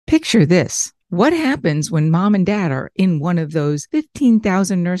Picture this. What happens when mom and dad are in one of those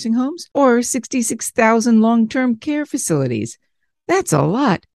 15,000 nursing homes or 66,000 long-term care facilities? That's a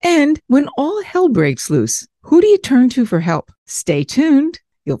lot. And when all hell breaks loose, who do you turn to for help? Stay tuned.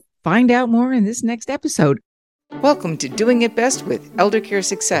 You'll find out more in this next episode. Welcome to Doing It Best with Elder Care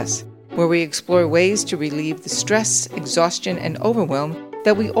Success, where we explore ways to relieve the stress, exhaustion, and overwhelm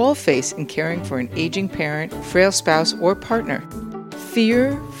that we all face in caring for an aging parent, frail spouse, or partner.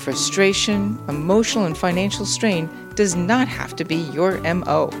 Fear, frustration, emotional and financial strain does not have to be your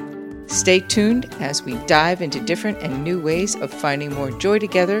MO. Stay tuned as we dive into different and new ways of finding more joy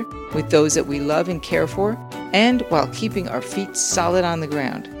together with those that we love and care for, and while keeping our feet solid on the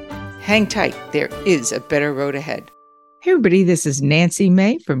ground. Hang tight, there is a better road ahead. Hey everybody, this is Nancy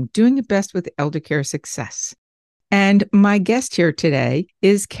May from Doing It Best with Elder Care Success. And my guest here today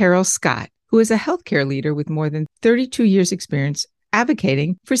is Carol Scott, who is a healthcare leader with more than 32 years experience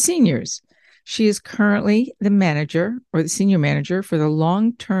advocating for seniors. She is currently the manager or the senior manager for the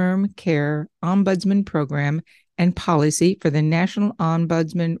Long-Term Care Ombudsman Program and Policy for the National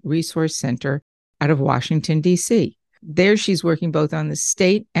Ombudsman Resource Center out of Washington, D.C. There she's working both on the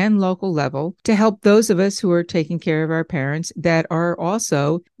state and local level to help those of us who are taking care of our parents that are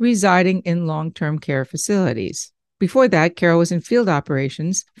also residing in long-term care facilities. Before that, Carol was in field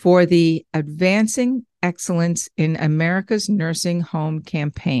operations for the Advancing Excellence in America's Nursing Home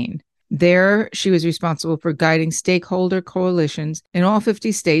campaign. There, she was responsible for guiding stakeholder coalitions in all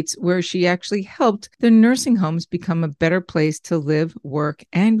 50 states where she actually helped the nursing homes become a better place to live, work,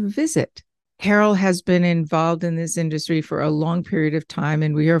 and visit. Carol has been involved in this industry for a long period of time,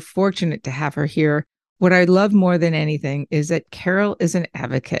 and we are fortunate to have her here. What I love more than anything is that Carol is an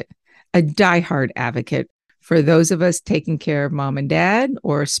advocate, a diehard advocate for those of us taking care of mom and dad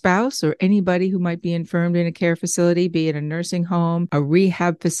or a spouse or anybody who might be infirmed in a care facility, be it a nursing home, a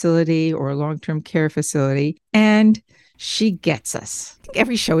rehab facility, or a long-term care facility. And she gets us.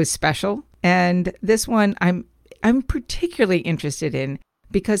 Every show is special. And this one I'm particularly interested in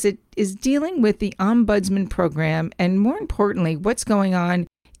because it is dealing with the Ombudsman program and, more importantly, what's going on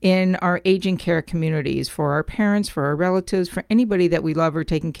in our aging care communities for our parents, for our relatives, for anybody that we love or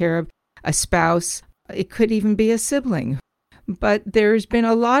taking care of, a spouse. It could even be a sibling. But there's been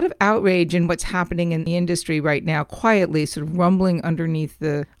a lot of outrage in what's happening in the industry right now, quietly sort of rumbling underneath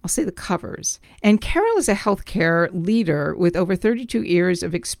the covers. And Carol is a healthcare leader with over 32 years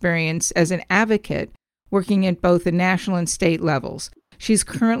of experience as an advocate working at both the national and state levels. She's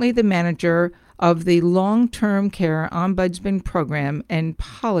currently the manager of the Long-Term Care Ombudsman Program and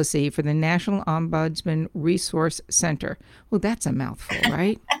Policy for the National Ombudsman Resource Center. Well, that's a mouthful,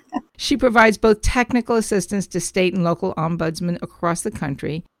 right? She provides both technical assistance to state and local ombudsmen across the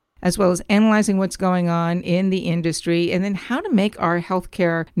country, as well as analyzing what's going on in the industry and then how to make our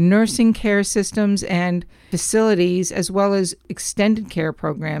healthcare nursing care systems and facilities, as well as extended care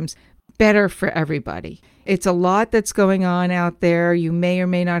programs, better for everybody. It's a lot that's going on out there. You may or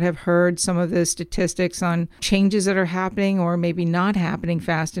may not have heard some of the statistics on changes that are happening or maybe not happening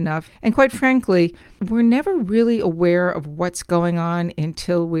fast enough. And quite frankly, we're never really aware of what's going on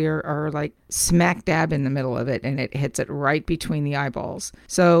until we are like smack dab in the middle of it and it hits it right between the eyeballs.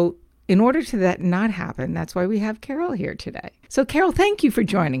 So in order to that not happen, that's why we have Carol here today. So Carol, thank you for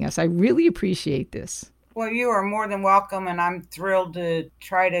joining us. I really appreciate this. Well, you are more than welcome, and I'm thrilled to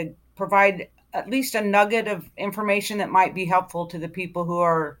try to provide at least a nugget of information that might be helpful to the people who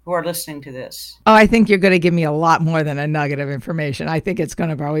are listening to this. Oh, I think you're going to give me a lot more than a nugget of information. I think it's going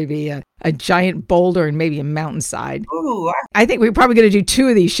to probably be a giant boulder and maybe a mountainside. Ooh, I think we're probably going to do 2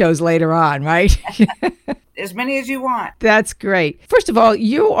 of these shows later on, right? As many as you want. That's great. First of all,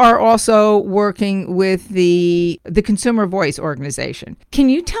 you are also working with the Consumer Voice organization. Can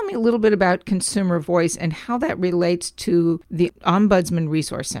you tell me a little bit about Consumer Voice and how that relates to the Ombudsman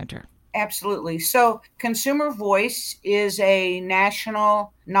Resource Center? Absolutely. So Consumer Voice is a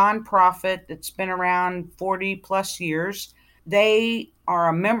national nonprofit that's been around 40 plus years. They are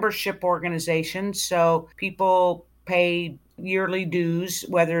a membership organization, so people pay yearly dues,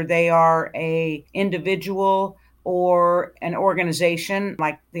 whether they are a individual or an organization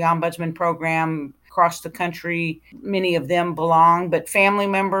like the Ombudsman program across the country. Many of them belong, but family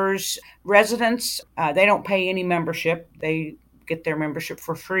members, residents, they don't pay any membership. They get their membership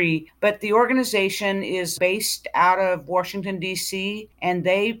for free. But the organization is based out of Washington, D.C., and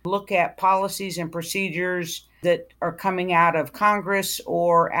they look at policies and procedures that are coming out of Congress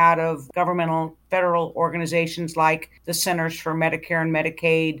or out of governmental federal organizations like the Centers for Medicare and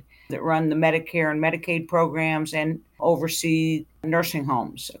Medicaid that run the Medicare and Medicaid programs and oversee nursing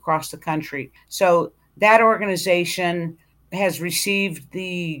homes across the country. So that organization has received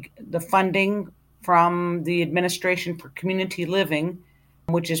the funding from the Administration for Community Living,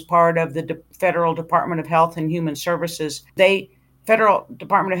 which is part of the Federal Department of Health and Human Services. Federal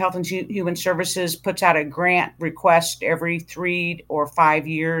Department of Health and Human Services puts out a grant request every 3 or 5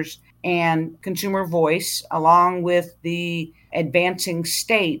 years, and Consumer Voice, along with the Advancing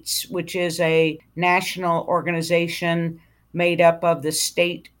States, which is a national organization made up of the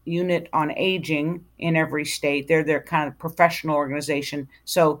state unit on aging in every state. They're their kind of professional organization.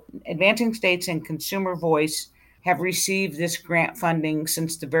 So Advancing States and Consumer Voice have received this grant funding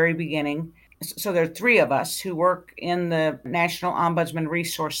since the very beginning. So there are three of us who work in the National Ombudsman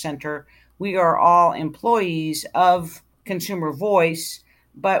Resource Center. We are all employees of Consumer Voice,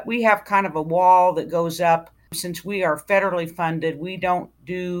 but we have kind of a wall that goes up. Since we are federally funded, we don't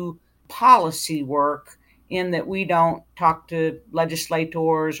do policy work in that we don't talk to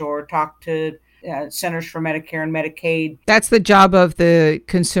legislators or talk to Centers for Medicare and Medicaid. That's the job of the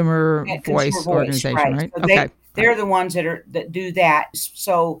Consumer Voice organization, right? So Okay. They're the ones that do that.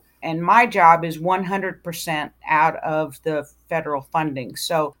 So, and my job is 100% out of the federal funding.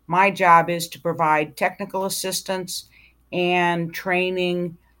 So my job is to provide technical assistance and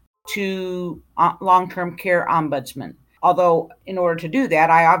training to long-term care ombudsmen. Although in order to do that,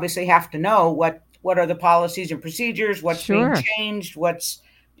 I obviously have to know what are the policies and procedures, what's being changed, what's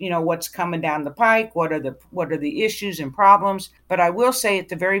coming down the pike, what are the issues and problems. But I will say at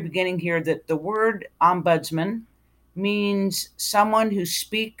the very beginning here that the word ombudsman means someone who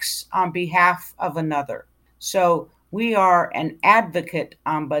speaks on behalf of another. So we are an advocate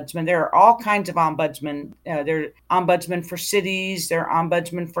ombudsman. There are all kinds of ombudsmen. There are ombudsmen for cities, there are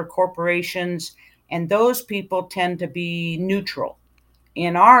ombudsmen for corporations, and those people tend to be neutral.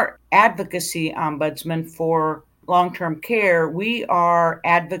 In our advocacy ombudsman for long-term care, we are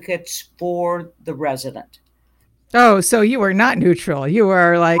advocates for the resident. Oh, so you are not neutral. You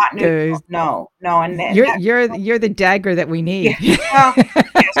are like no, and you're the dagger that we need. Yeah, well,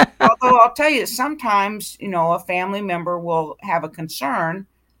 yes, although I'll tell you, sometimes a family member will have a concern,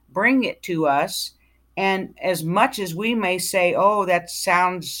 bring it to us, and as much as we may say, "Oh, that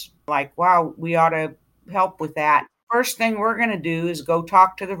sounds like wow, we ought to help with that," first thing we're going to do is go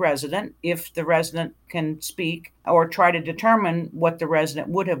talk to the resident, if the resident can speak, or try to determine what the resident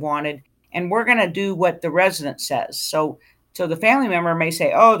would have wanted. And we're going to do what the resident says. So the family member may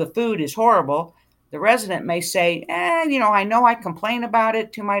say, "Oh, the food is horrible." The resident may say, I know I complain about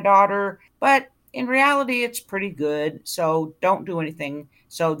it to my daughter, but in reality, it's pretty good. So don't do anything.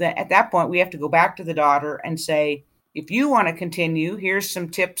 So that at that point, we have to go back to the daughter and say, if you want to continue, here's some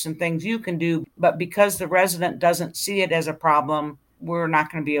tips and things you can do. But because the resident doesn't see it as a problem, we're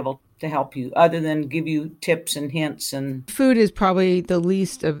not going to be able to help you other than give you tips and hints. And food is probably the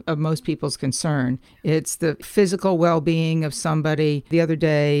least of most people's concern. It's the physical well-being of somebody. The other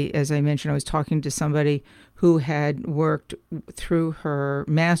day, as I mentioned, I was talking to somebody who had worked through her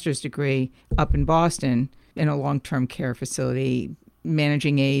master's degree up in Boston in a long-term care facility,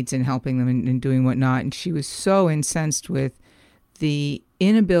 managing aides and helping them and doing whatnot. And she was so incensed with the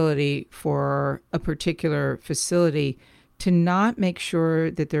inability for a particular facility to not make sure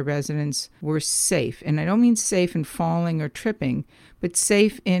that their residents were safe. And I don't mean safe in falling or tripping, but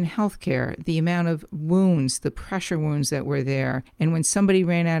safe in healthcare. The amount of wounds, the pressure wounds that were there. And when somebody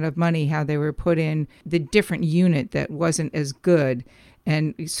ran out of money, how they were put in the different unit that wasn't as good.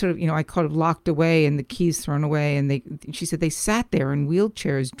 And sort of, I called it locked away and the keys thrown away. And she said they sat there in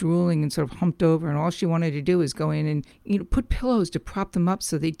wheelchairs, drooling and sort of humped over. And all she wanted to do was go in and, put pillows to prop them up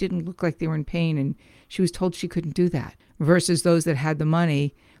so they didn't look like they were in pain. And she was told she couldn't do that. Versus those that had the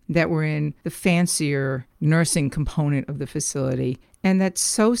money that were in the fancier nursing component of the facility. And that's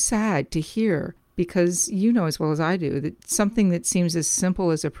so sad to hear because you know as well as I do that something that seems as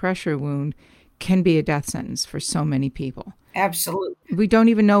simple as a pressure wound can be a death sentence for so many people. Absolutely. We don't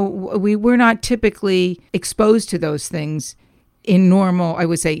even know, we're not typically exposed to those things in normal, I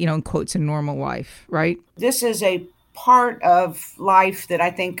would say, in quotes, in normal life, right? This is a part of life that I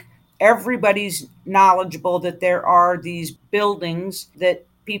think everybody's knowledgeable that there are these buildings that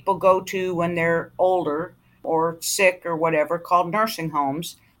people go to when they're older or sick or whatever called nursing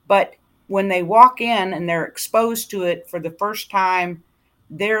homes. But when they walk in and they're exposed to it for the first time,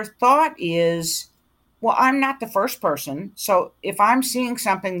 their thought is, well, I'm not the first person. So if I'm seeing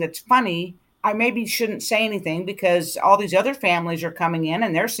something that's funny, I maybe shouldn't say anything because all these other families are coming in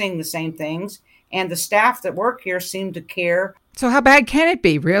and they're seeing the same things. And the staff that work here seem to care. So how bad can it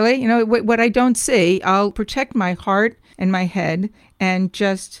be, really? What I don't see, I'll protect my heart and my head and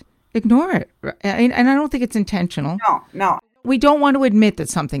just ignore it. And I don't think it's intentional. No. We don't want to admit that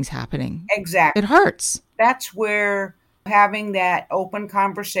something's happening. Exactly. It hurts. That's where having that open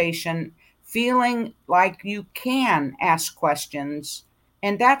conversation, feeling like you can ask questions.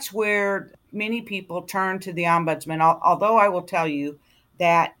 And that's where many people turn to the ombudsman. Although I will tell you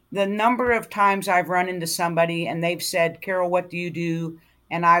that the number of times I've run into somebody and they've said, Carol, what do you do?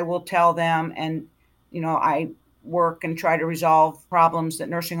 And I will tell them, and, I work and try to resolve problems that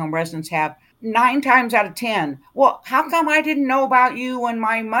nursing home residents have. 9 times out of 10, well, how come I didn't know about you when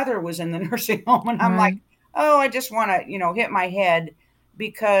my mother was in the nursing home? And I'm like, Right. oh, I just want to, hit my head,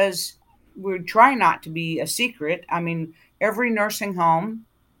 because we try not to be a secret. I mean, every nursing home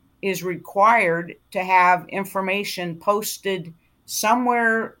is required to have information posted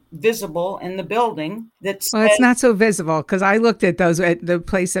somewhere visible in the building that Well, it's says, not so visible because I looked at those at the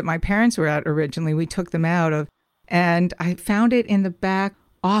place that my parents were at originally. We took them out of, and I found it in the back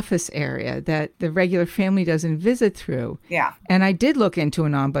office area that the regular family doesn't visit through. yeah, And I did look into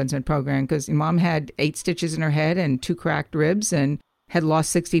an ombudsman program because mom had 8 stitches in her head and 2 cracked ribs and had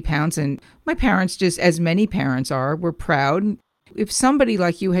lost 60 pounds. And my parents, just as many parents are, were proud. If somebody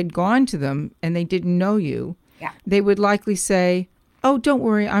like you had gone to them and they didn't know you, yeah, they would likely say, oh, don't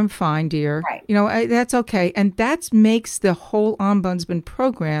worry, I'm fine, dear. right. That's okay. And that makes the whole ombudsman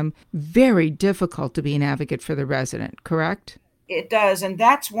program very difficult to be an advocate for the resident, correct? It does. And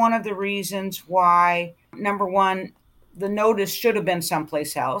that's one of the reasons why, number one, the notice should have been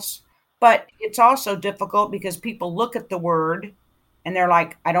someplace else. But it's also difficult because people look at the word and they're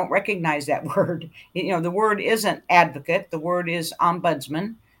like, I don't recognize that word. The word isn't advocate, the word is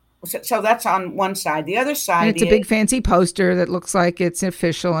ombudsman. So that's on one side. The other And side it's a is, big fancy poster that looks like it's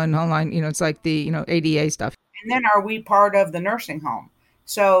official and online, it's like the, ADA stuff. and then are we part of the nursing home?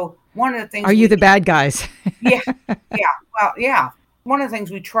 So one of the Are things you we, the bad guys? yeah, yeah, well, yeah. One of the things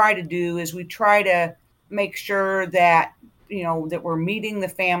we try to do is we try to make sure that, that we're meeting the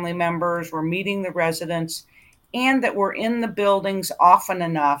family members, we're meeting the residents, and that we're in the buildings often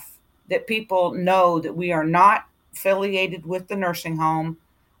enough that people know that we are not affiliated with the nursing home,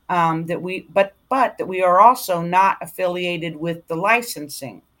 but that we are also not affiliated with the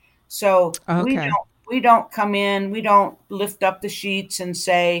licensing. So Okay. we don't come in, we don't lift up the sheets and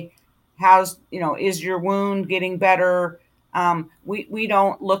say, how's, is your wound getting better? We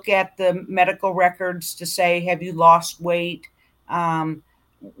don't look at the medical records to say, have you lost weight? Um,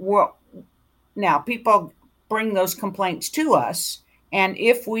 well, now people bring those complaints to us, and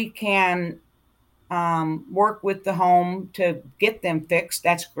if we can work with the home to get them fixed,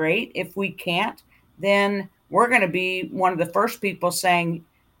 that's great. If we can't, then we're going to be one of the first people saying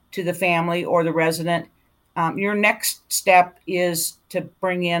to the family or the resident, your next step is to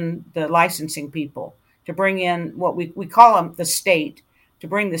bring in the licensing people, to bring in what we call them the state, to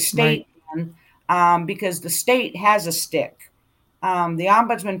bring the Right. state in, because the state has a stick. The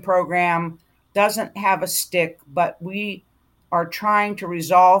ombudsman program doesn't have a stick, but we are trying to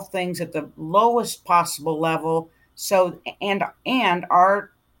resolve things at the lowest possible level. So, and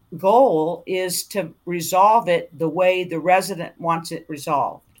our goal is to resolve it the way the resident wants it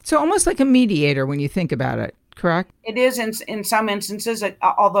resolved. So almost like a mediator when you think about it, correct? It is in some instances,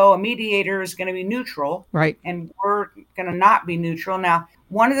 although a mediator is going to be neutral, Right. and we're going to not be neutral. Now,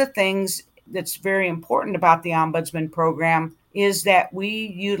 one of the things that's very important about the Ombudsman program is that we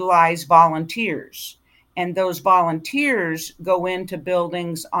utilize volunteers. And those volunteers go into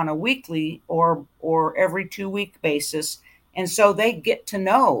buildings on a weekly or every 2-week basis. And so they get to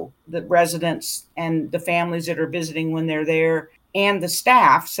know the residents and the families that are visiting when they're there and the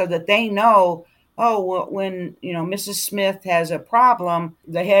staff, so that they know, oh, well, when, Mrs. Smith has a problem,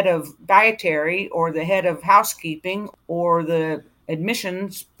 the head of dietary or the head of housekeeping or the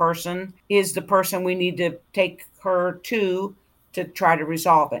admissions person is the person we need to take her to try to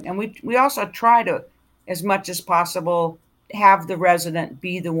resolve it. And we also try to, as much as possible, have the resident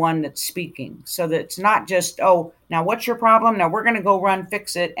be the one that's speaking, so that it's not just, oh, now what's your problem? Now we're going to go run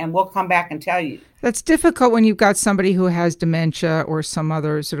fix it and we'll come back and tell you. That's difficult when you've got somebody who has dementia or some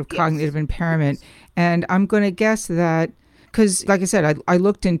other sort of cognitive Yes. impairment. And I'm going to guess that, because like I said, I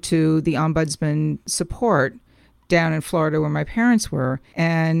looked into the ombudsman support down in Florida where my parents were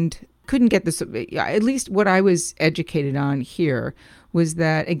and couldn't get this. At least what I was educated on here was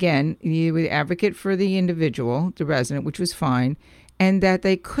that, again, you would advocate for the individual, the resident, which was fine, and that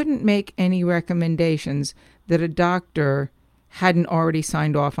they couldn't make any recommendations that a doctor hadn't already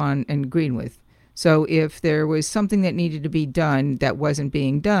signed off on and agreed with. So if there was something that needed to be done that wasn't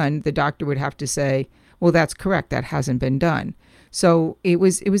being done, the doctor would have to say, well, that's correct, that hasn't been done. So it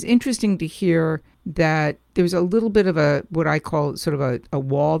was interesting to hear that there was a little bit of a, what I call sort of a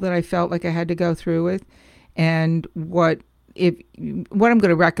wall that I felt like I had to go through with. And what if what I'm going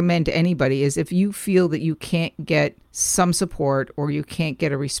to recommend to anybody is if you feel that you can't get some support or you can't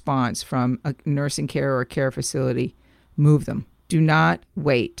get a response from a nursing care or a care facility, move them. Do not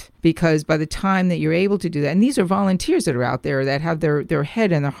wait, because by the time that you're able to do that, and these are volunteers that are out there that have their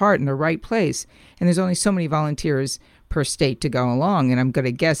head and their heart in the right place, and there's only so many volunteers per state to go along, and I'm going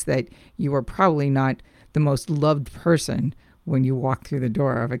to guess that you are probably not the most loved person when you walk through the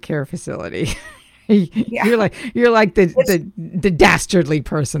door of a care facility. Yeah. You're like the dastardly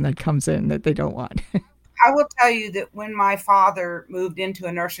person that comes in that they don't want. I will tell you that when my father moved into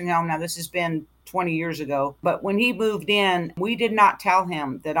a nursing home, now this has been 20 years ago, but when he moved in, we did not tell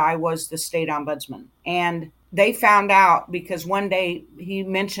him that I was the state ombudsman. And they found out because one day he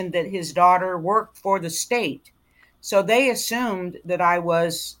mentioned that his daughter worked for the state. So they assumed that I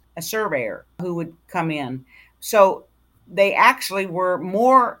was a surveyor who would come in. So they actually were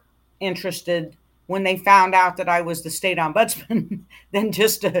more interested when they found out that I was the state ombudsman than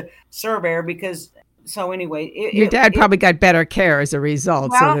just a surveyor, because so anyway, your dad probably got better care as a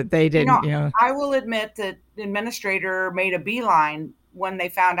result, so that they didn't, I will admit that the administrator made a beeline when they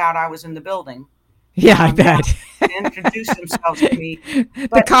found out I was in the building. Yeah, I bet. To introduce themselves to me.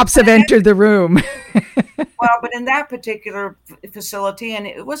 The cops have entered the room. Well, but in that particular facility, and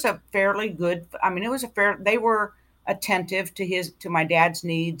it was a fairly good, they were attentive to my dad's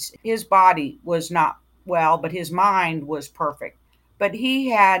needs. His body was not well, but his mind was perfect. But he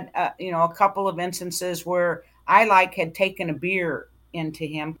had, a couple of instances where I had taken a beer into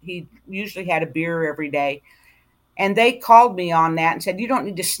him. He usually had a beer every day. And they called me on that and said, you don't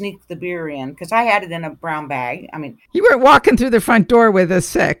need to sneak the beer in, because I had it in a brown bag. You weren't walking through the front door with a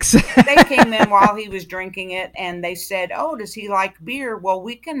six. They came in while he was drinking it, and they said, oh, does he like beer? Well,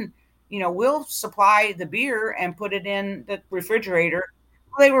 we can, we'll supply the beer and put it in the refrigerator.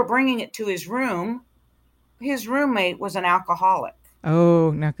 Well, they were bringing it to his room. His roommate was an alcoholic. Oh,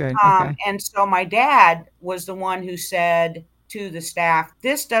 not good. Okay. And so my dad was the one who said to the staff,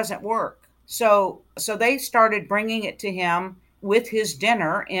 this doesn't work. So they started bringing it to him with his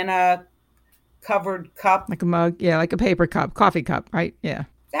dinner in a covered cup. Like a mug. Yeah, like a paper cup, coffee cup, right? Yeah.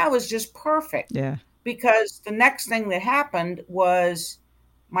 That was just perfect. Yeah. Because the next thing that happened was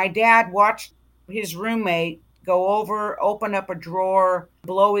my dad watched his roommate go over, open up a drawer,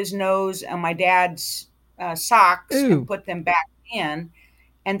 blow his nose on my dad's socks, Ooh. and put them back in.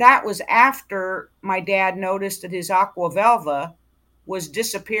 And that was after my dad noticed that his aqua velva was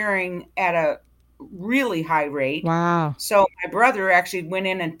disappearing at a really high rate. Wow. So my brother actually went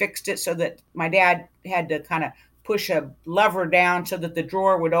in and fixed it so that my dad had to kind of push a lever down so that the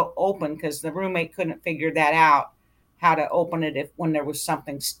drawer would open, because the roommate couldn't figure that out, how to open it when there was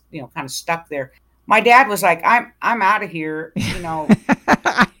something, kind of stuck there. My dad was like, I'm out of here,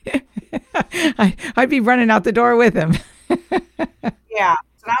 I'd be running out the door with him. Yeah.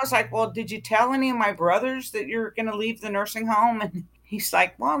 And I was like, well, did you tell any of my brothers that you're going to leave the nursing home? And he's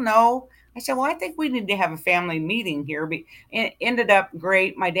like, well, no. I said, well, I think we need to have a family meeting here. It ended up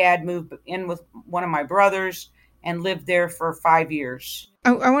great. My dad moved in with one of my brothers and lived there for 5 years.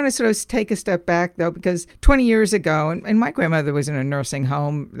 I want to sort of take a step back, though, because 20 years ago, and my grandmother was in a nursing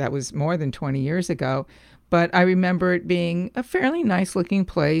home that was more than 20 years ago, but I remember it being a fairly nice looking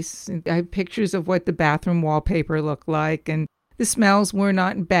place. I have pictures of what the bathroom wallpaper looked like, and the smells were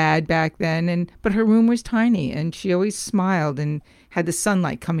not bad back then, but her room was tiny, and she always smiled and had the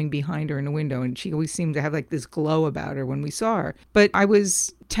sunlight coming behind her in the window, and she always seemed to have like this glow about her when we saw her. But I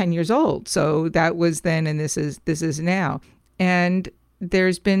was 10 years old, so that was then, and this is now. And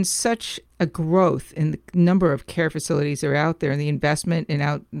there's been such a growth in the number of care facilities that are out there and the investment in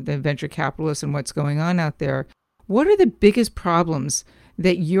the venture capitalists and what's going on out there. What are the biggest problems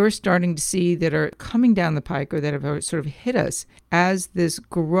that you're starting to see that are coming down the pike or that have sort of hit us as this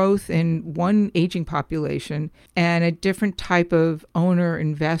growth in one aging population and a different type of owner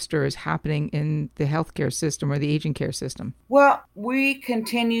investor is happening in the healthcare system or the aging care system? Well, we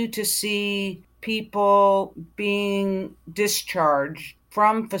continue to see people being discharged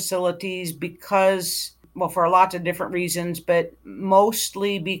from facilities because, well, for lots of different reasons, but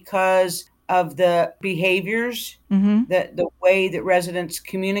mostly because of the behaviors, the way that residents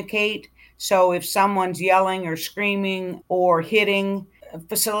communicate. So if someone's yelling or screaming or hitting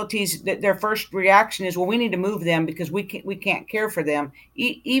facilities, their first reaction is, well, we need to move them because we can't care for them.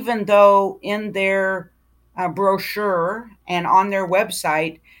 Even though in their brochure and on their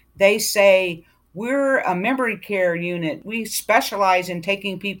website, they say, we're a memory care unit. We specialize in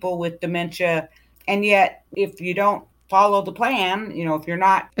taking people with dementia. And yet, if you don't follow the plan, if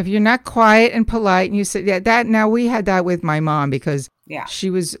you're not quiet and polite, and you said, yeah, that now we had that with my mom because Yeah.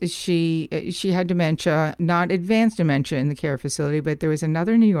 She had dementia, not advanced dementia in the care facility, but there was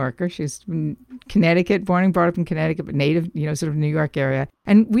another New Yorker. She's from Connecticut, born and brought up in Connecticut, but native, sort of New York area.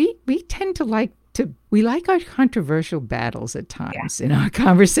 And we tend to we like our controversial battles at times in our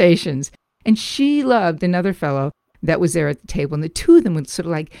conversations. And she loved another fellow that was there at the table, and the two of them would sort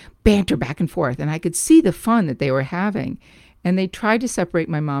of like banter back and forth, and I could see the fun that they were having. And they tried to separate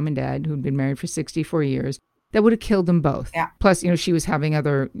my mom and dad, who'd been married for 64 years. That would have killed them both. Yeah. Plus, she was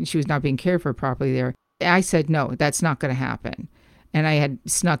not being cared for properly there. I said, no, that's not going to happen. And I had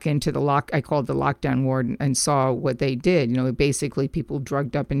snuck into I called the lockdown ward and saw what they did. Basically people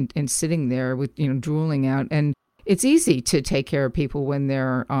drugged up and sitting there with, drooling out. And it's easy to take care of people when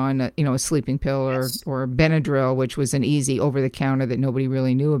they're on, a sleeping pill or Benadryl, which was an easy over-the-counter that nobody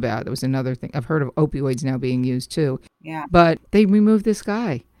really knew about. That was another thing. I've heard of opioids now being used too. Yeah. But they removed this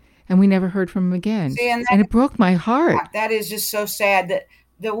guy. And we never heard from him again. See, and it broke my heart. That is just so sad.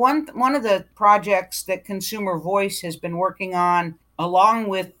 That one of the projects that Consumer Voice has been working on, along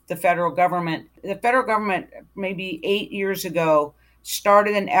with the federal government, maybe 8 years ago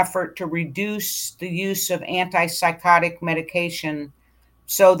started an effort to reduce the use of antipsychotic medication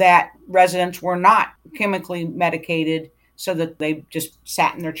so that residents were not chemically medicated, so that they just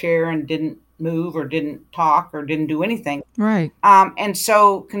sat in their chair and didn't move or didn't talk or didn't do anything. Right. And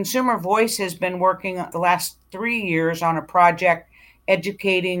so Consumer Voice has been working the last 3 years on a project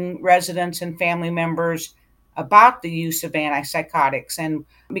educating residents and family members about the use of antipsychotics. And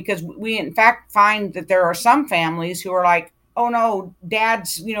because we in fact find that there are some families who are like, oh no,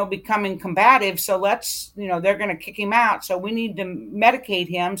 dad's, becoming combative. So let's, they're going to kick him out. So we need to medicate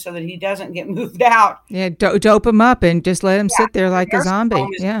him so that he doesn't get moved out. Yeah. Dope him up and just let him sit there like a zombie.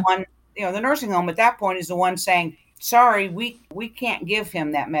 Yeah. The nursing home at that point is the one saying, sorry, we can't give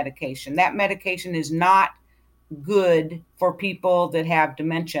him that medication. That medication is not good for people that have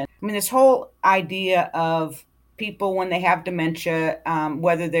dementia. I mean, this whole idea of people when they have dementia,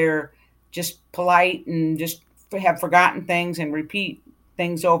 whether they're just polite and just have forgotten things and repeat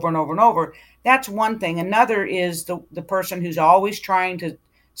things over and over and over, that's one thing. Another is the person who's always trying to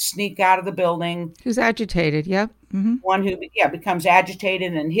sneak out of the building. Who's agitated, yep. Mm-hmm. One who becomes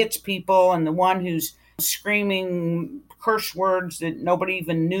agitated and hits people, and the one who's screaming curse words that nobody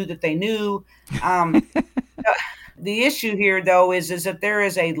even knew that they knew. The issue here, though, is that there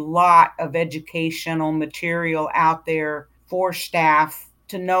is a lot of educational material out there for staff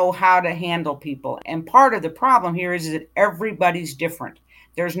to know how to handle people. And part of the problem here is that everybody's different.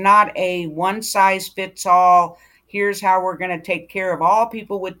 There's not a one size fits all. Here's how we're going to take care of all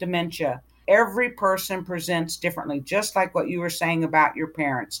people with dementia. Every person presents differently, just like what you were saying about your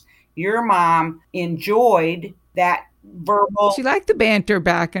parents. Your mom enjoyed that verbal. She liked the banter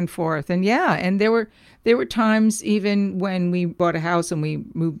back and forth. And there were times even when we bought a house and we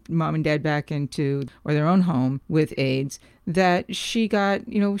moved mom and dad back into their own home with aides, that she got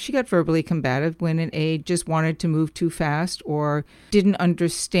verbally combative when an aide just wanted to move too fast or didn't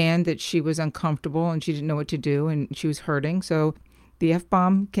understand that she was uncomfortable and she didn't know what to do and she was hurting. So the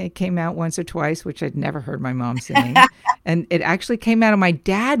F-bomb came out once or twice, which I'd never heard my mom saying. And it actually came out of my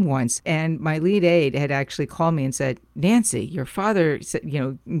dad once. And my lead aide had actually called me and said, Nancy, your father said,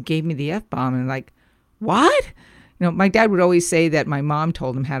 gave me the F-bomb. And I'm like, what? My dad would always say that my mom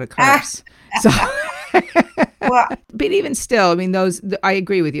told him how to curse. So, well, but even still, I mean, I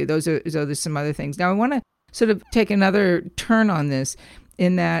agree with you. Those are some other things. Now, I want to sort of take another turn on this,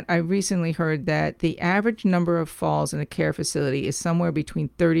 in that I recently heard that the average number of falls in a care facility is somewhere between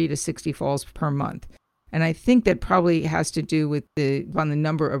 30 to 60 falls per month. And I think that probably has to do with the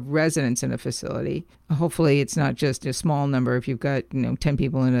number of residents in a facility. Hopefully it's not just a small number. If you've got, 10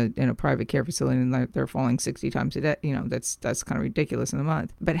 people in a private care facility and they're falling 60 times a day, that's kind of ridiculous in a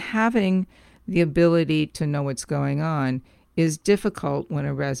month. But having the ability to know what's going on is difficult when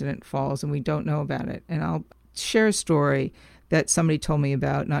a resident falls and we don't know about it. And I'll share a story that somebody told me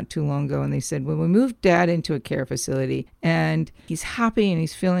about not too long ago. And they said, when we moved dad into a care facility and he's happy and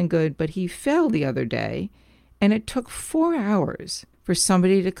he's feeling good, but he fell the other day and it took 4 hours for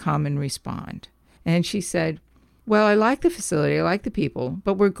somebody to come and respond. And she said, well, I like the facility, I like the people,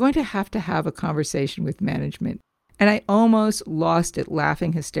 but we're going to have a conversation with management. And I almost lost it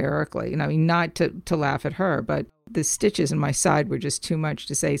laughing hysterically. And I mean, not to laugh at her, but the stitches in my side were just too much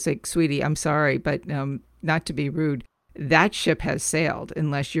to say. It's like, sweetie, I'm sorry, but not to be rude. That ship has sailed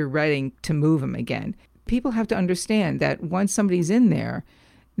unless you're ready to move them again. People have to understand that once somebody's in there,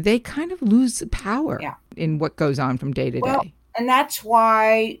 they kind of lose power in what goes on from day to day. And that's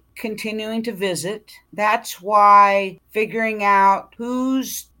why continuing to visit, that's why figuring out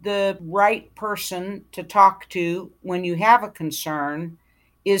who's the right person to talk to when you have a concern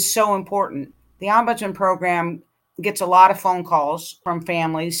is so important. The Ombudsman program gets a lot of phone calls from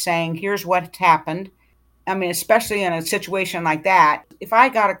families saying, here's what happened. I mean, especially in a situation like that, if I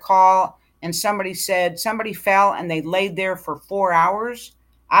got a call and somebody said somebody fell and they laid there for 4 hours,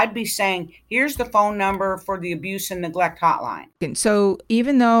 I'd be saying, here's the phone number for the abuse and neglect hotline. And so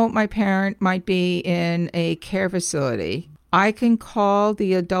even though my parent might be in a care facility, I can call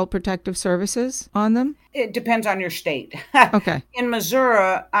the Adult Protective Services on them? It depends on your state. Okay. In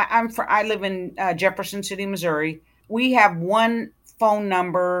Missouri, I live in Jefferson City, Missouri. We have one phone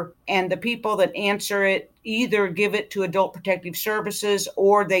number, and the people that answer it either give it to Adult Protective Services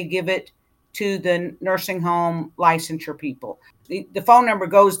or they give it to the nursing home licensure people. The phone number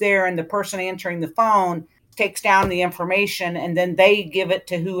goes there, and the person answering the phone takes down the information, and then they give it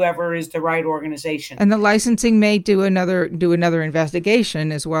to whoever is the right organization. And the licensing may do another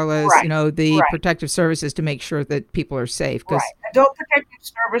investigation, as well as, Right, the right. protective services to make sure that people are safe. Right. Because Adult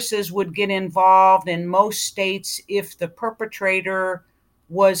Protective Services would get involved in most states if the perpetrator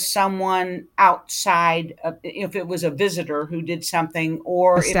was someone outside, if it was a visitor who did something, a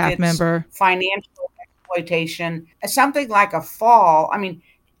or if staff it's member. financial exploitation, something like a fall. I mean,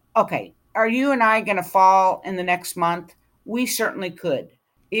 okay, are you and I going to fall in the next month? We certainly could.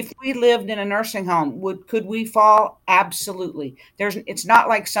 If we lived in a nursing home, could we fall? Absolutely. It's not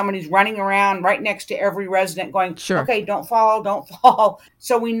like somebody's running around right next to every resident going, Sure. "Okay, don't fall, don't fall."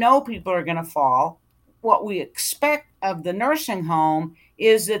 So we know people are going to fall. What we expect of the nursing home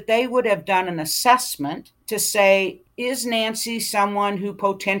is that they would have done an assessment to say, is Nancy someone who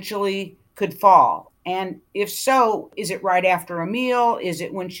potentially could fall? And if so, is it right after a meal? Is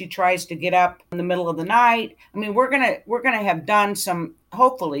it when she tries to get up in the middle of the night? I mean, we're gonna have done some,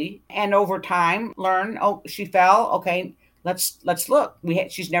 hopefully, and over time learn. Oh, she fell. Okay, let's look.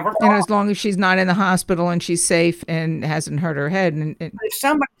 She's never And fallen. as long as she's not in the hospital and she's safe and hasn't hurt her head. And If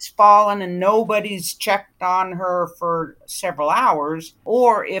somebody's fallen and nobody's checked on her for several hours,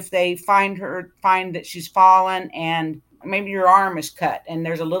 or if they find that she's fallen and maybe your arm is cut and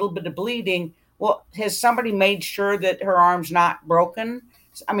there's a little bit of bleeding, well, has somebody made sure that her arm's not broken?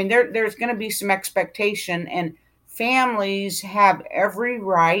 I mean, there's going to be some expectation, and families have every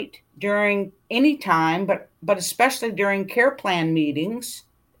right during any time, but especially during care plan meetings,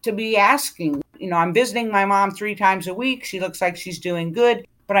 to be asking, I'm visiting my mom 3 times a week. She looks like she's doing good,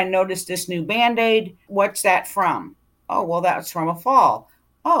 but I noticed this new Band-Aid. What's that from? Oh, well, that's from a fall.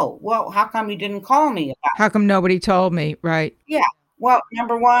 Oh, well, how come you didn't call me about how come nobody told me? Right. it? Yeah. Well,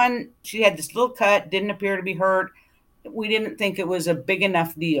 number one, she had this little cut, didn't appear to be hurt. We didn't think it was a big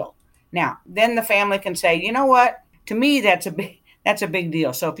enough deal. Now, then the family can say, you know what? To me, that's a big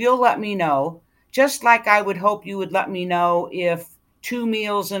deal. So if you'll let me know, just like I would hope you would let me know if 2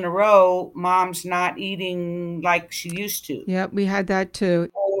 meals in a row, mom's not eating like she used to, Yep, we had that too.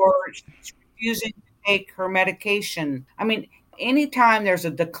 or she's refusing to take her medication. I mean, anytime there's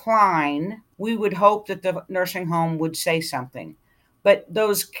a decline, we would hope that the nursing home would say something. But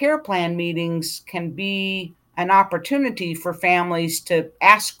those care plan meetings can be an opportunity for families to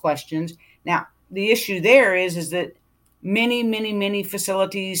ask questions. Now, the issue there is that many, many, many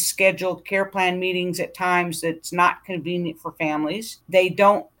facilities schedule care plan meetings at times that's not convenient for families. They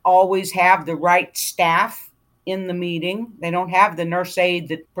don't always have the right staff in the meeting. They don't have the nurse aide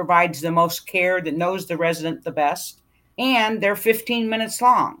that provides the most care, that knows the resident the best. And they're 15 minutes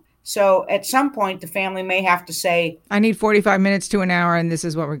long. So at some point, the family may have to say, I need 45 minutes to an hour, and this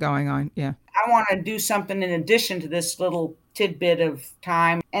is what we're going on. Yeah. I want to do something in addition to this little tidbit of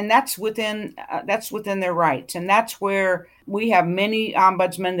time, and that's within their rights. And that's where we have many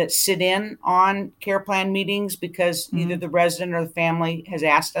ombudsmen that sit in on care plan meetings because either the resident or the family has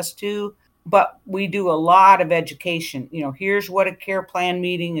asked us to. But we do a lot of education. Here's what a care plan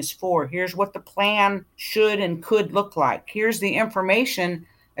meeting is for. Here's what the plan should and could look like. Here's the information,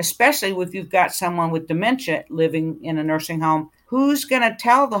 especially if you've got someone with dementia living in a nursing home. Who's going to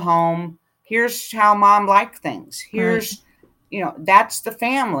tell the home, here's how mom liked things? Right. That's the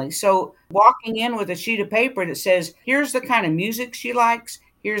family. So walking in with a sheet of paper that says, here's the kind of music she likes,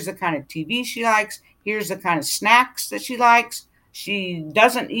 here's the kind of TV she likes, here's the kind of snacks that she likes. She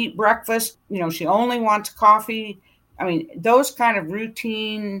doesn't eat breakfast. She only wants coffee. I mean, those kind of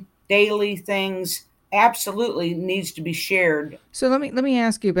routine daily things absolutely needs to be shared. So let me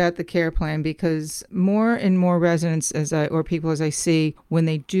ask you about the care plan, because more and more residents or people as I see when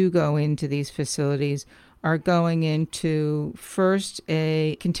they do go into these facilities are going into first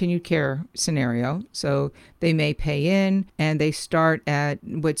a continued care scenario. So they may pay in and they start at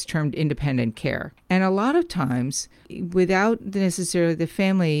what's termed independent care. And a lot of times, without necessarily the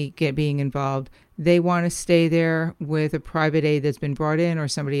family being involved, they want to stay there with a private aide that's been brought in or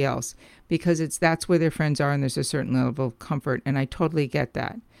somebody else because that's where their friends are and there's a certain level of comfort. And I totally get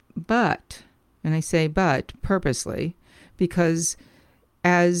that. But, and I say but purposely, because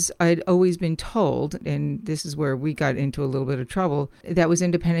as I'd always been told, and this is where we got into a little bit of trouble, that was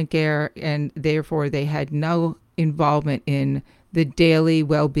independent care, and therefore they had no involvement in the daily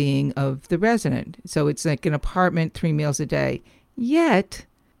well-being of the resident. So it's like an apartment, 3 meals a day. Yet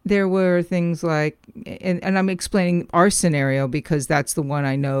there were things like, and I'm explaining our scenario because that's the one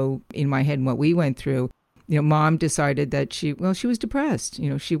I know in my head and what we went through. Mom decided that she was depressed.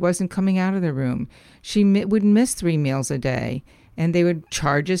 She wasn't coming out of the room. She would miss 3 meals a day. And they would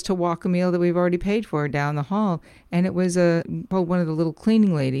charge us to walk a meal that we've already paid for down the hall. And it was one of the little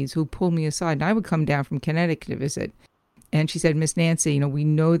cleaning ladies who pulled me aside. And I would come down from Connecticut to visit. And she said, Miss Nancy, we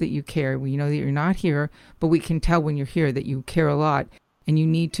know that you care. We know that you're not here, but we can tell when you're here that you care a lot. And you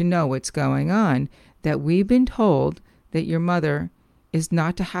need to know what's going on. That we've been told that your mother is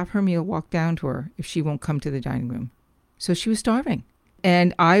not to have her meal walked down to her if she won't come to the dining room. So she was starving.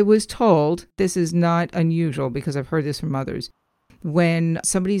 And I was told, this is not unusual because I've heard this from others, when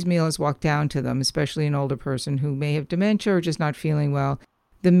somebody's meal is walked down to them, especially an older person who may have dementia or just not feeling well,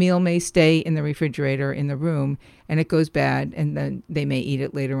 the meal may stay in the refrigerator in the room and it goes bad and then they may eat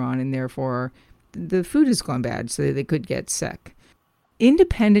it later on and therefore the food has gone bad so they could get sick.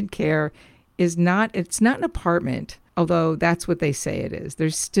 Independent care it's not an apartment, although that's what they say it is.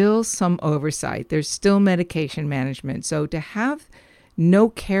 There's still some oversight. There's still medication management. So to have no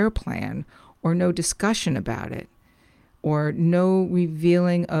care plan or no discussion about it, or no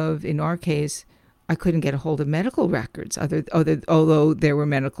revealing of, in our case, I couldn't get a hold of medical records, although there were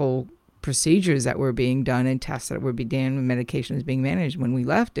medical procedures that were being done and tests that were being done and medication was being managed. When we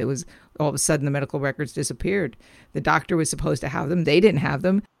left, it was all of a sudden the medical records disappeared. The doctor was supposed to have them. They didn't have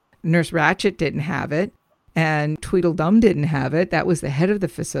them. Nurse Ratchet didn't have it. And Tweedledum didn't have it. That was the head of the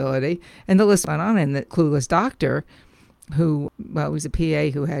facility. And the list went on, and the clueless doctor who was a PA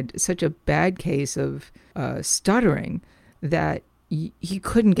who had such a bad case of stuttering that he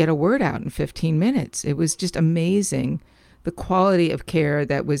couldn't get a word out in 15 minutes. It was just amazing the quality of care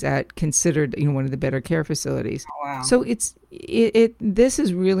that was considered one of the better care facilities. Oh, wow. So this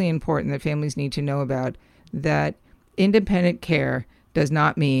is really important that families need to know about, that independent care does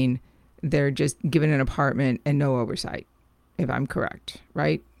not mean they're just given an apartment and no oversight, if I'm correct,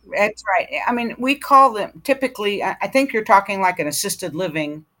 right? That's right. I mean, we call them typically, I think you're talking like an assisted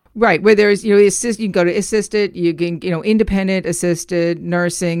living. Right, where there's, you can go to assisted, you can, independent, assisted,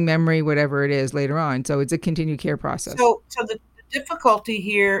 nursing, memory, whatever it is later on. So it's a continued care process. So the difficulty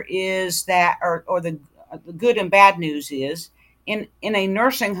here is that, or the good and bad news is, in a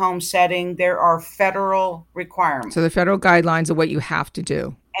nursing home setting, there are federal requirements. So the federal guidelines of what you have to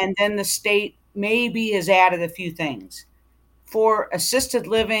do. And then the state maybe has added a few things. For assisted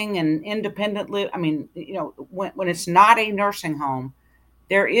living and independent when it's not a nursing home,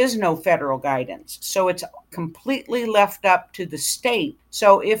 there is no federal guidance. So it's completely left up to the state.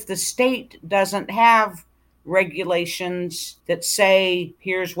 So if the state doesn't have regulations that say,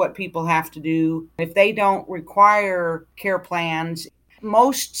 here's what people have to do, if they don't require care plans,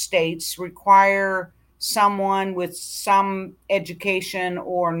 most states require someone with some education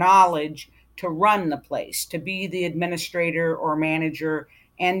or knowledge to run the place, to be the administrator or manager.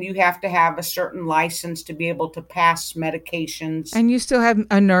 And you have to have a certain license to be able to pass medications. And you still have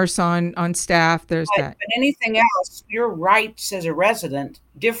a nurse on staff. There's that. But anything else, your rights as a resident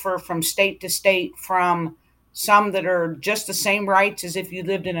differ from state to state, from some that are just the same rights as if you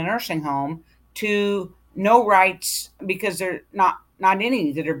lived in a nursing home to no rights because they're not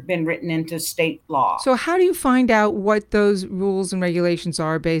any that have been written into state law. So how do you find out what those rules and regulations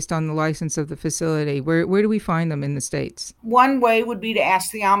are based on the license of the facility? Where do we find them in the states? One way would be to ask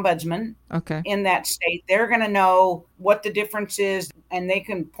the ombudsman in that state. They're going to know what the difference is, and they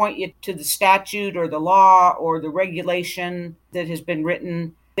can point you to the statute or the law or the regulation that has been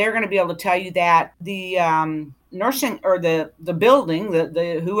written. They're going to be able to tell you that the nursing or the building,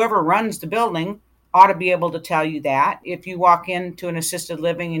 the whoever runs the building ought to be able to tell you that. If you walk into an assisted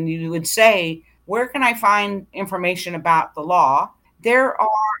living and you would say, where can I find information about the law? There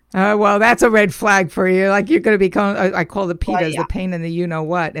are... well, that's a red flag for you. Like you're going to become, I call the PETAs, the pain in the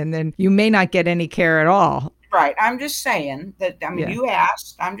you-know-what, and then you may not get any care at all. Right. I'm just saying that, you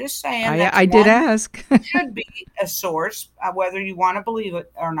asked. I'm just saying I did ask. should be a source, whether you want to believe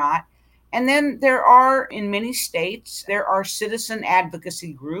it or not. And then there are, in many states, there are citizen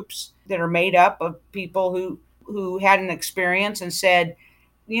advocacy groups that are made up of people who had an experience and said,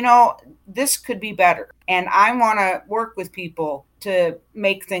 you know, this could be better. And I want to work with people to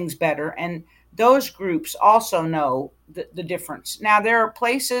make things better. And those groups also know the difference. Now, there are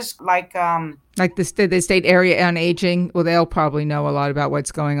places like the state area on aging. Well, they'll probably know a lot about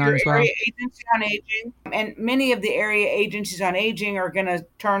what's going on your as well. area agency on aging. And many of the area agencies on aging are going to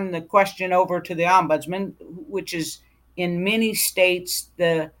turn the question over to the ombudsman, which is in many states,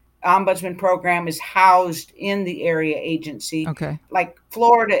 the ombudsman program is housed in the area agency. Okay. Like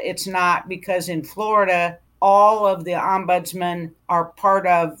Florida, it's not, because in Florida, all of the ombudsmen are part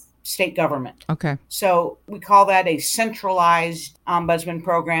of state government. Okay. So we call that a centralized ombudsman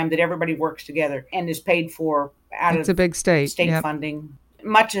program that everybody works together and is paid for out It's of a big state Yep. funding.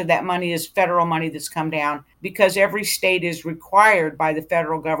 Much of that money is federal money that's come down because every state is required by the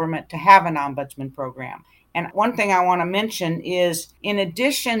federal government to have an ombudsman program. And one thing I want to mention is, in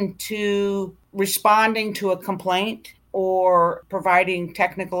addition to responding to a complaint or providing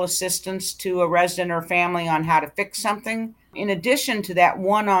technical assistance to a resident or family on how to fix something, in addition to that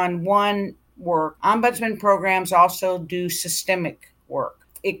one-on-one work, ombudsman programs also do systemic work.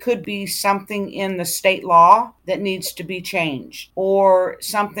 It could be something in the state law that needs to be changed, or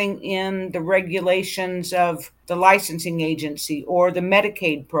something in the regulations of the licensing agency or the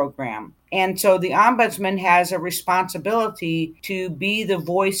Medicaid program. And so the ombudsman has a responsibility to be the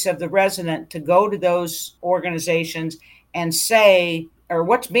voice of the resident, to go to those organizations and say, or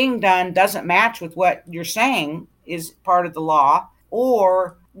what's being done doesn't match with what you're saying is part of the law,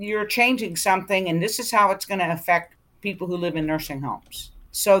 or you're changing something and this is how it's going to affect people who live in nursing homes.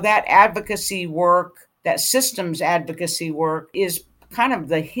 So that advocacy work, that systems advocacy work, is kind of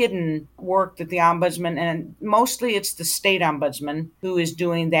the hidden work that the ombudsman, and mostly it's the state ombudsman who is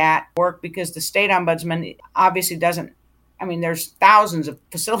doing that work, because the state ombudsman obviously doesn't, there's thousands of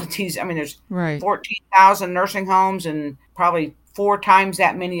facilities. There's 14,000 nursing homes and probably 4 times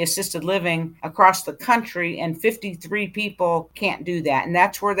that many assisted living across the country, and 53 people can't do that. And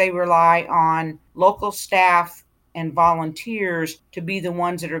that's where they rely on local staff and volunteers to be the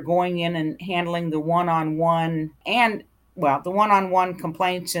ones that are going in and handling the one-on-one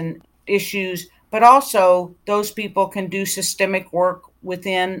complaints and issues, but also those people can do systemic work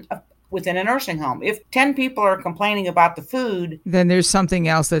within a nursing home. If 10 people are complaining about the food, then there's something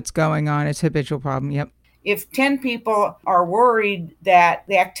else that's going on. It's a habitual problem. Yep. If 10 people are worried that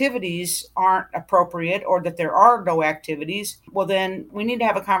the activities aren't appropriate or that there are no activities, well, then we need to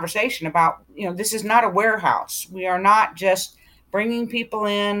have a conversation about, this is not a warehouse. We are not just bringing people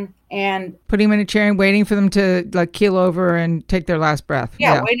in and putting them in a chair and waiting for them to keel over and take their last breath.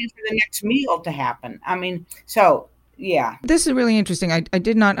 Yeah, waiting for the next meal to happen. Yeah. This is really interesting. I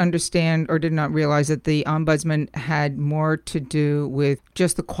did not understand or did not realize that the ombudsman had more to do with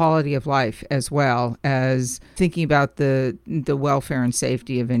just the quality of life as well as thinking about the welfare and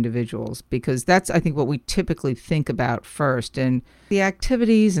safety of individuals, because that's, I think, what we typically think about first. And the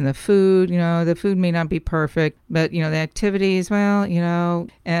activities and the food, the food may not be perfect, but, the activities, and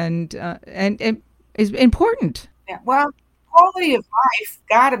is important. Yeah, well, quality of life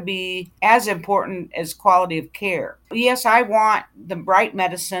got to be as important as quality of care. Yes, I want the right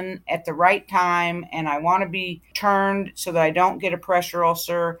medicine at the right time, and I want to be turned so that I don't get a pressure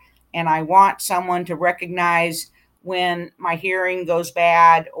ulcer, and I want someone to recognize when my hearing goes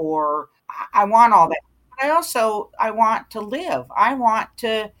bad, or I want all that. But I want to live. I want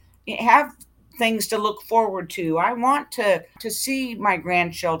to have things to look forward to. I want to see my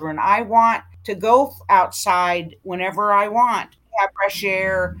grandchildren. I want to go outside whenever I want, have fresh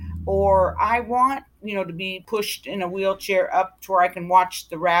air, or I want, to be pushed in a wheelchair up to where I can watch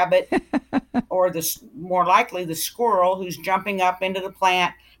the rabbit or more likely the squirrel who's jumping up into the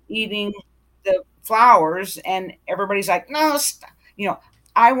plant, eating the flowers, and everybody's like, no,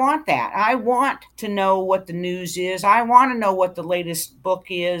 I want that. I want to know what the news is. I want to know what the latest book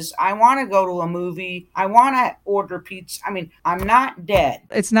is. I want to go to a movie. I want to order pizza. I'm not dead.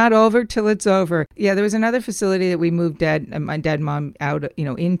 It's not over till it's over. Yeah, there was another facility that we moved my dad and mom out,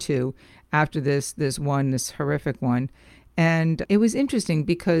 into after this horrific one. And it was interesting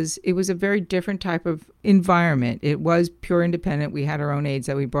because it was a very different type of environment. It was pure independent. We had our own aides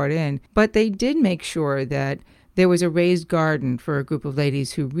that we brought in, but they did make sure that there was a raised garden for a group of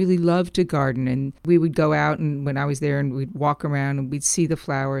ladies who really loved to garden. And we would go out, and when I was there, and we'd walk around and we'd see the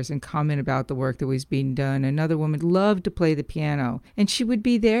flowers and comment about the work that was being done. Another woman loved to play the piano, and she would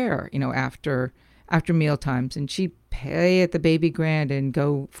be there, after meal times, and she'd pay at the baby grand and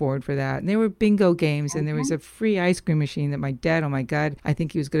go forward for that. And there were bingo games, and there was a free ice cream machine that my dad, oh my God, I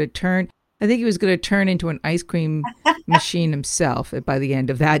think he was going to turn. I think he was going to turn into an ice cream machine himself by the end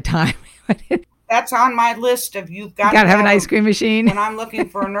of that time. That's on my list of you've got Got to to have an have ice cream machine. when I'm looking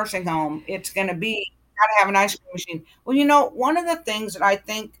for a nursing home, it's going to be got to have an ice cream machine. Well, one of the things that I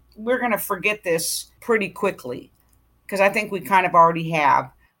think we're going to forget this pretty quickly because I think we kind of already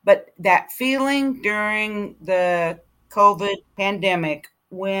have, but that feeling during the COVID pandemic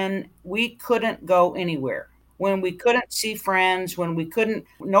when we couldn't go anywhere, when we couldn't see friends, when we couldn't,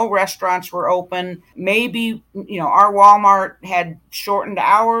 no restaurants were open. Maybe, our Walmart had shortened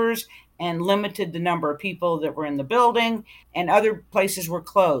hours and limited the number of people that were in the building, and other places were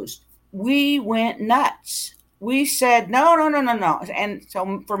closed. We went nuts. We said, no, no, no, no, no. And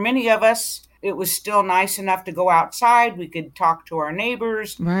so for many of us, it was still nice enough to go outside. We could talk to our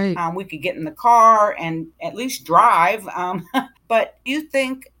neighbors. Right. We could get in the car and at least drive. But you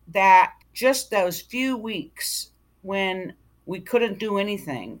think that just those few weeks when we couldn't do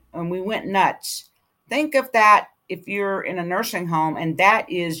anything and we went nuts, think of that if you're in a nursing home and that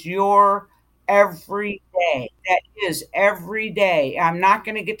is your every day. That is every day. I'm not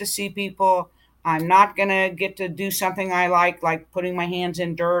going to get to see people. I'm not going to get to do something I like putting my hands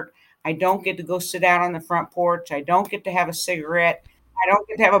in dirt. I don't get to go sit out on the front porch. I don't get to have a cigarette. I don't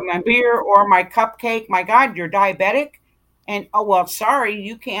get to have my beer or my cupcake. My God, you're diabetic? And oh, well, sorry,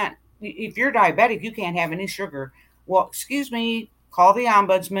 you can't. If you're diabetic, you can't have any sugar. Well, excuse me, call the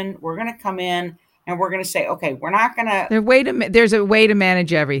ombudsman. We're going to come in and we're going to say, okay, we're not going to. There's a way to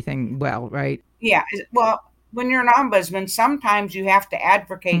manage everything well, right? Yeah. Well, when you're an ombudsman, sometimes you have to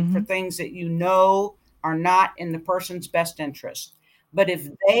advocate for things that are not in the person's best interest. But if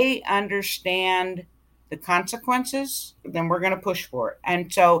they understand the consequences, then we're going to push for it.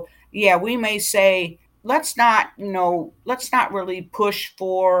 And so, yeah, we may say, let's not really push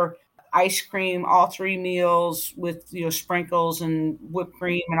for ice cream, all three meals with, sprinkles and whipped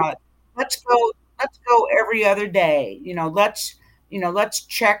cream and all that. Let's go every other day. Let's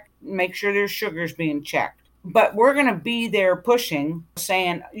check, make sure their sugar's being checked. But we're going to be there pushing,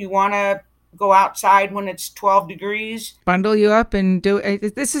 saying, you want to go outside when it's 12 degrees? Bundle you up and do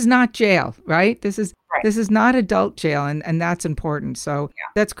it. This is not jail, right? This is Right. this is not adult jail, and that's important. So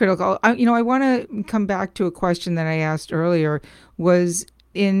that's critical. I want to come back to a question that I asked earlier. Was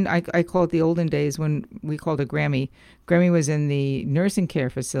I call it the olden days when we called it Grammy. Grammy was in the nursing care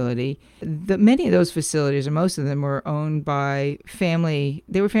facility. Many of those facilities, or most of them, were owned by family.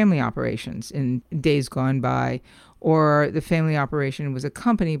 They were family operations in days gone by, or the family operation was a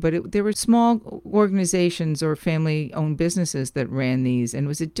company, but there were small organizations or family-owned businesses that ran these, and it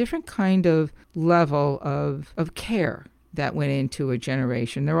was a different kind of level of care that went into a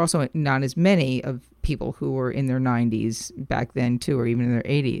generation. There were also not as many of people who were in their 90s back then, too, or even in their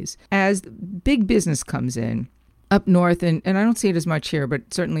 80s. As big business comes in, up north, and I don't see it as much here,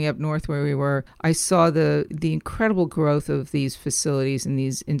 but certainly up north where we were, I saw the incredible growth of these facilities and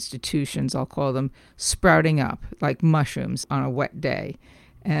these institutions, I'll call them, sprouting up like mushrooms on a wet day.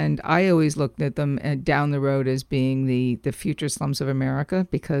 And I always looked at them down the road as being the future slums of America,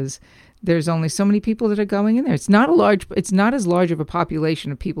 because there's only so many people that are going in there. It's not as large of a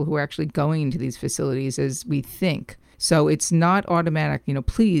population of people who are actually going into these facilities as we think. So it's not automatic.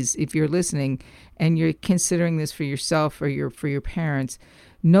 Please, if you're listening and you're considering this for yourself or for your parents,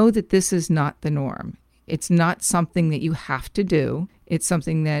 know that this is not the norm. It's not something that you have to do. It's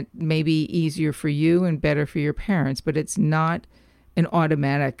something that may be easier for you and better for your parents, but it's not an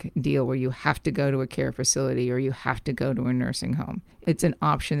automatic deal where you have to go to a care facility or you have to go to a nursing home. It's an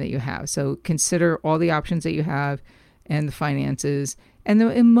option that you have. So consider all the options that you have and the finances and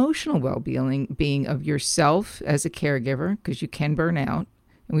the emotional well-being of yourself as a caregiver, because you can burn out,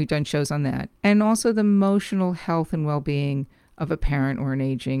 and we've done shows on that, and also the emotional health and well-being of a parent or an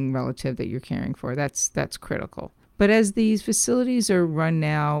aging relative that you're caring for. That's critical. But as these facilities are run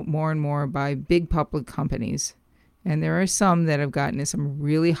now more and more by big public companies, and there are some that have gotten into some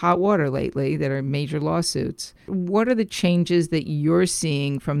really hot water lately that are major lawsuits, what are the changes that you're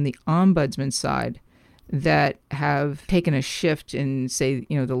seeing from the ombudsman side that have taken a shift in, say,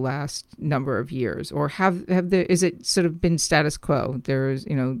 the last number of years? Or is it sort of been status quo? There's,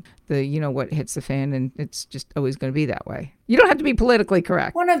 what hits the fan, and it's just always going to be that way. You don't have to be politically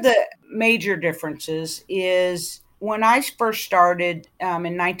correct. One of the major differences is when I first started in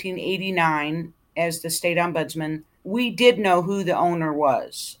 1989 as the state ombudsman, we did know who the owner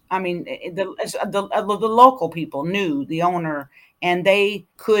was. I mean, the local people knew the owner, and they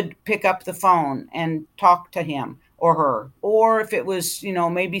could pick up the phone and talk to him or her. Or if it was,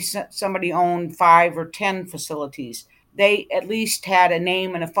 maybe somebody owned 5 or 10 facilities, they at least had a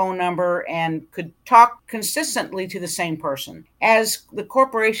name and a phone number and could talk consistently to the same person. As the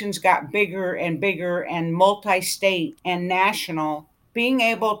corporations got bigger and bigger and multi state and national, being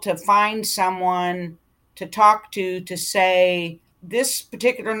able to find someone to talk to say, this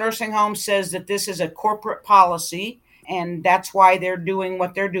particular nursing home says that this is a corporate policy and that's why they're doing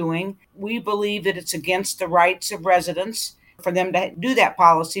what they're doing. We believe that it's against the rights of residents for them to do that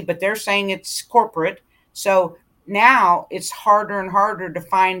policy, but they're saying it's corporate. So now it's harder and harder to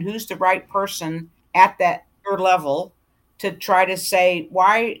find who's the right person at that level to try to say,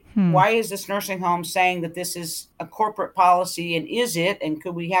 why is this nursing home saying that this is a corporate policy, and is it, and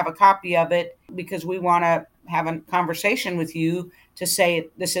could we have a copy of it, because we want to have a conversation with you to say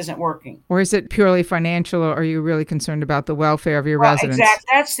this isn't working. Or is it purely financial, or are you really concerned about the welfare of your residents? Exactly.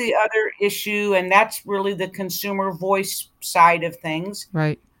 That's the other issue, and that's really the consumer voice side of things.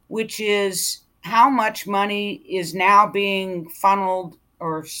 Right. Which is how much money is now being funneled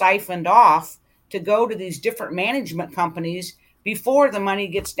or siphoned off to go to these different management companies before the money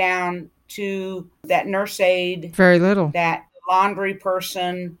gets down to that nurse aide. Very little. That laundry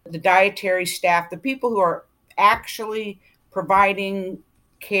person, the dietary staff, the people who are actually providing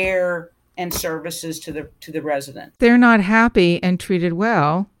care and services to the resident. They're not happy and treated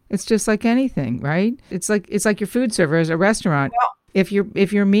well. It's just like anything, right? It's like your food server at a restaurant. Well, if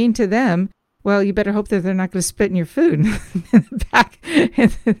you're mean to them, well, you better hope that they're not going to spit in your food in the back.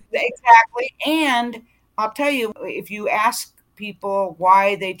 Exactly. And I'll tell you, if you ask people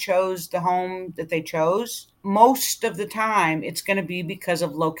why they chose the home that they chose, most of the time it's going to be because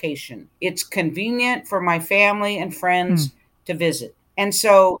of location. It's convenient for my family and friends to visit. And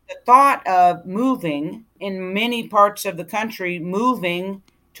so the thought of moving in many parts of the country, moving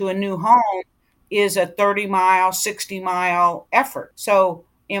to a new home is a 30-mile, 60-mile effort. So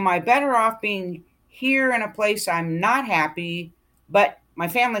am I better off being here in a place I'm not happy, but my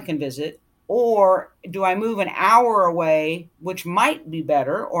family can visit? Or do I move an hour away, which might be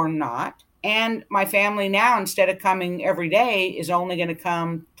better or not? And my family now, instead of coming every day, is only going to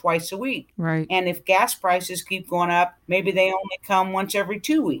come twice a week. Right. And if gas prices keep going up, maybe they only come once every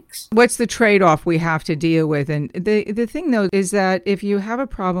 2 weeks. What's the trade-off we have to deal with? And the thing, though, is that if you have a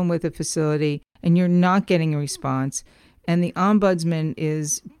problem with a facility and you're not getting a response, and the ombudsman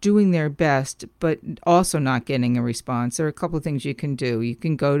is doing their best, but also not getting a response, there are a couple of things you can do. You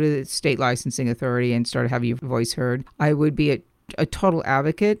can go to the state licensing authority and start having your voice heard. I would be a total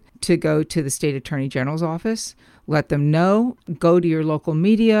advocate to go to the state attorney general's office, let them know, go to your local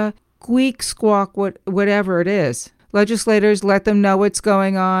media, squeak, squawk, whatever it is. Legislators, let them know what's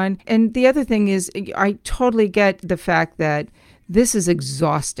going on. And the other thing is, I totally get the fact that this is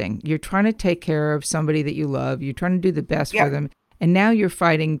exhausting. You're trying to take care of somebody that you love. You're trying to do the best for them. And now you're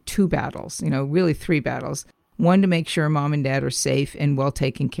fighting two battles, really three battles. One, to make sure mom and dad are safe and well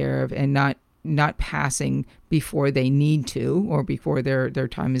taken care of and not passing before they need to or before their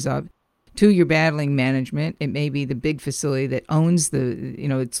time is up. Two, you're battling management. It may be the big facility that owns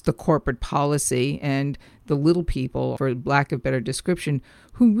it's the corporate policy, and the little people, for lack of better description,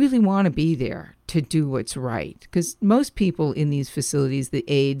 who really want to be there to do what's right. Because most people in these facilities, the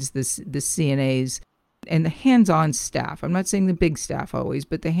aides, the CNAs, and the hands-on staff, I'm not saying the big staff always,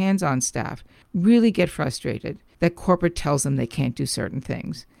 but the hands-on staff really get frustrated that corporate tells them they can't do certain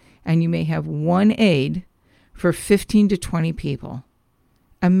things. And you may have one aide for 15 to 20 people.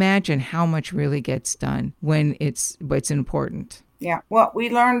 Imagine how much really gets done when it's important. Yeah. Well, we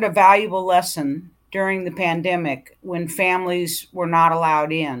learned a valuable lesson during the pandemic when families were not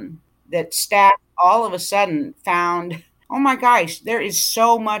allowed in, that staff all of a sudden found, oh my gosh, there is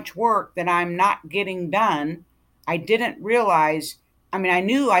so much work that I'm not getting done. I didn't realize,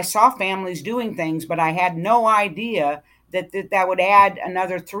 I saw families doing things, but I had no idea that would add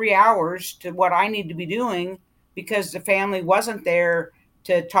another 3 hours to what I need to be doing, because the family wasn't there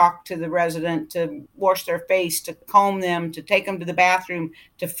to talk to the resident, to wash their face, to comb them, to take them to the bathroom,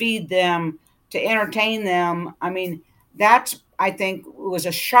 to feed them, to entertain them. That, I think, was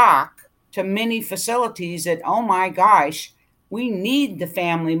a shock to many facilities that, oh my gosh, we need the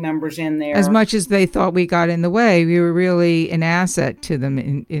family members in there. As much as they thought we got in the way, we were really an asset to them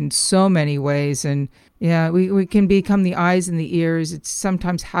in so many ways. And yeah, we can become the eyes and the ears. It's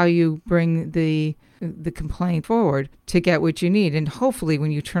sometimes how you bring the complaint forward to get what you need. And hopefully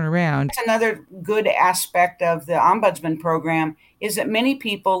when you turn around. That's another good aspect of the Ombudsman program, is that many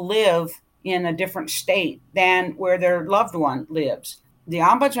people live in a different state than where their loved one lives. The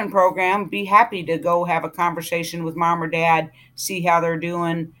Ombudsman program, be happy to go have a conversation with mom or dad, see how they're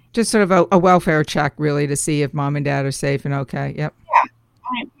doing. Just sort of a welfare check, really, to see if mom and dad are safe and okay. Yep.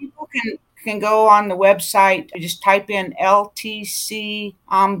 Yeah. People You can go on the website, just type in LTC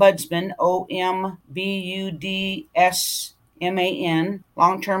Ombudsman, OMBUDSMAN,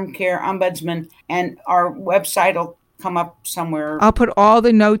 Long-Term Care Ombudsman, and our website will come up somewhere. I'll put all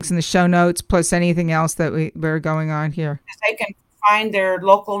the notes in the show notes, plus anything else that we're going on here. They can find their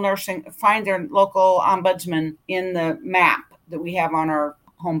local ombudsman in the map that we have on our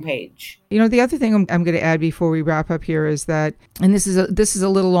homepage. The other thing I'm going to add before we wrap up here is that, and this is a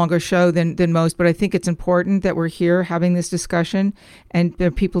little longer show than most, but I think it's important that we're here having this discussion and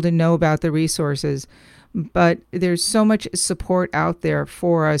for people to know about the resources. But there's so much support out there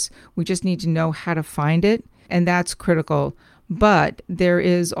for us. We just need to know how to find it, and that's critical. But there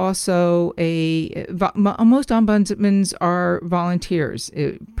is also most ombudsmen are volunteers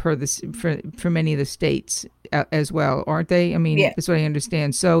for many of the states as well, aren't they? I mean, That's what I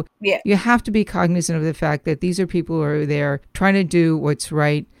understand. So you have to be cognizant of the fact that these are people who are there trying to do what's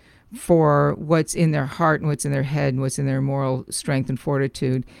right for what's in their heart and what's in their head and what's in their moral strength and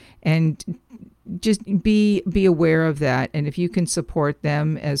fortitude. And just be aware of that. And if you can support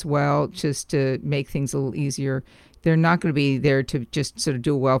them as well, just to make things a little easier. They're not going to be there to just sort of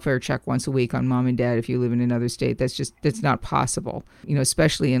do a welfare check once a week on mom and dad if you live in another state. That's not possible,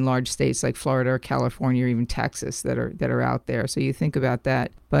 especially in large states like Florida or California or even Texas that are out there. So you think about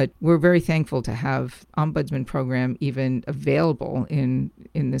that. But we're very thankful to have Ombudsman program even available in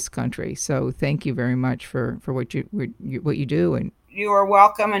this country. So thank you very much for what you do. And you are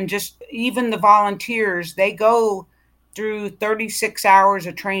welcome. And just even the volunteers, they go through 36 hours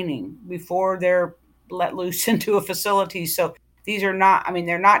of training before they're let loose into a facility. So these are not,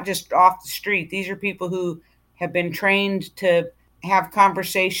 they're not just off the street. These are people who have been trained to have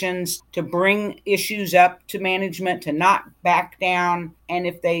conversations, to bring issues up to management, to not back down. And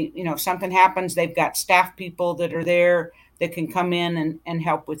if if something happens, they've got staff people that are there that can come in and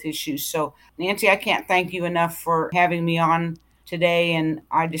help with issues. So Nancy, I can't thank you enough for having me on today. And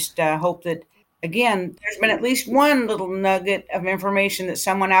I just hope that, again, there's been at least one little nugget of information that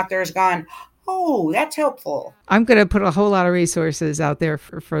someone out there has gone, oh, that's helpful. I'm going to put a whole lot of resources out there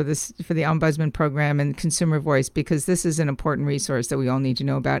for the Ombudsman program and Consumer Voice, because this is an important resource that we all need to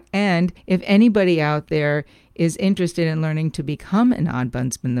know about. And if anybody out there is interested in learning to become an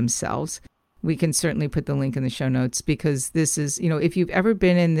ombudsman themselves, we can certainly put the link in the show notes, because this is, if you've ever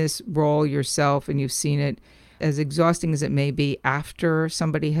been in this role yourself and you've seen it, as exhausting as it may be after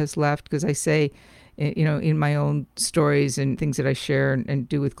somebody has left, because I say, in my own stories and things that I share and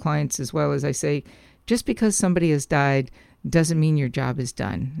do with clients as well, as I say, just because somebody has died doesn't mean your job is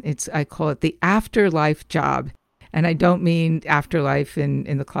done. I call it the afterlife job. And I don't mean afterlife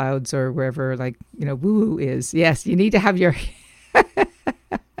in the clouds or wherever, woo-woo is. Yes, you need to have your...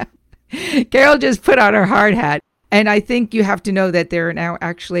 Carol just put on her hard hat. And I think you have to know that there are now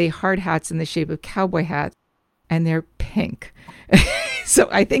actually hard hats in the shape of cowboy hats, and they're pink. So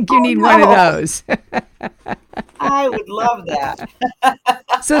I think you need one of those. I would love that.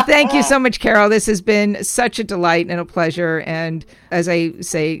 So thank you so much, Carol. This has been such a delight and a pleasure. And as I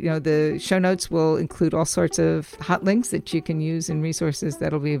say, the show notes will include all sorts of hot links that you can use and resources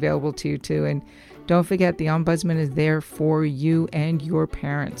that'll be available to you too. And don't forget, the Ombudsman is there for you and your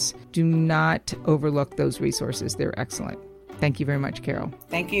parents. Do not overlook those resources. They're excellent. Thank you very much, Carol.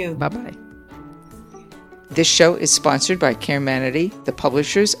 Thank you. Bye-bye. This show is sponsored by CareManity, the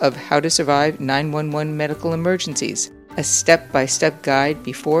publishers of How to Survive 911 Medical Emergencies, a step-by-step guide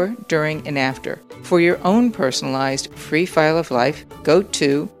before, during, and after. For your own personalized free file of life, go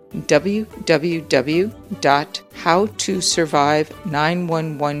to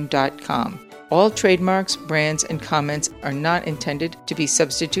www.howtosurvive911.com. All trademarks, brands, and comments are not intended to be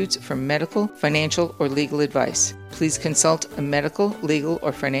substitutes for medical, financial, or legal advice. Please consult a medical, legal,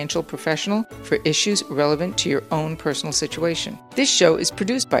 or financial professional for issues relevant to your own personal situation. This show is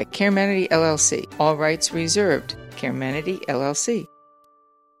produced by CareManity LLC. All rights reserved. CareManity LLC.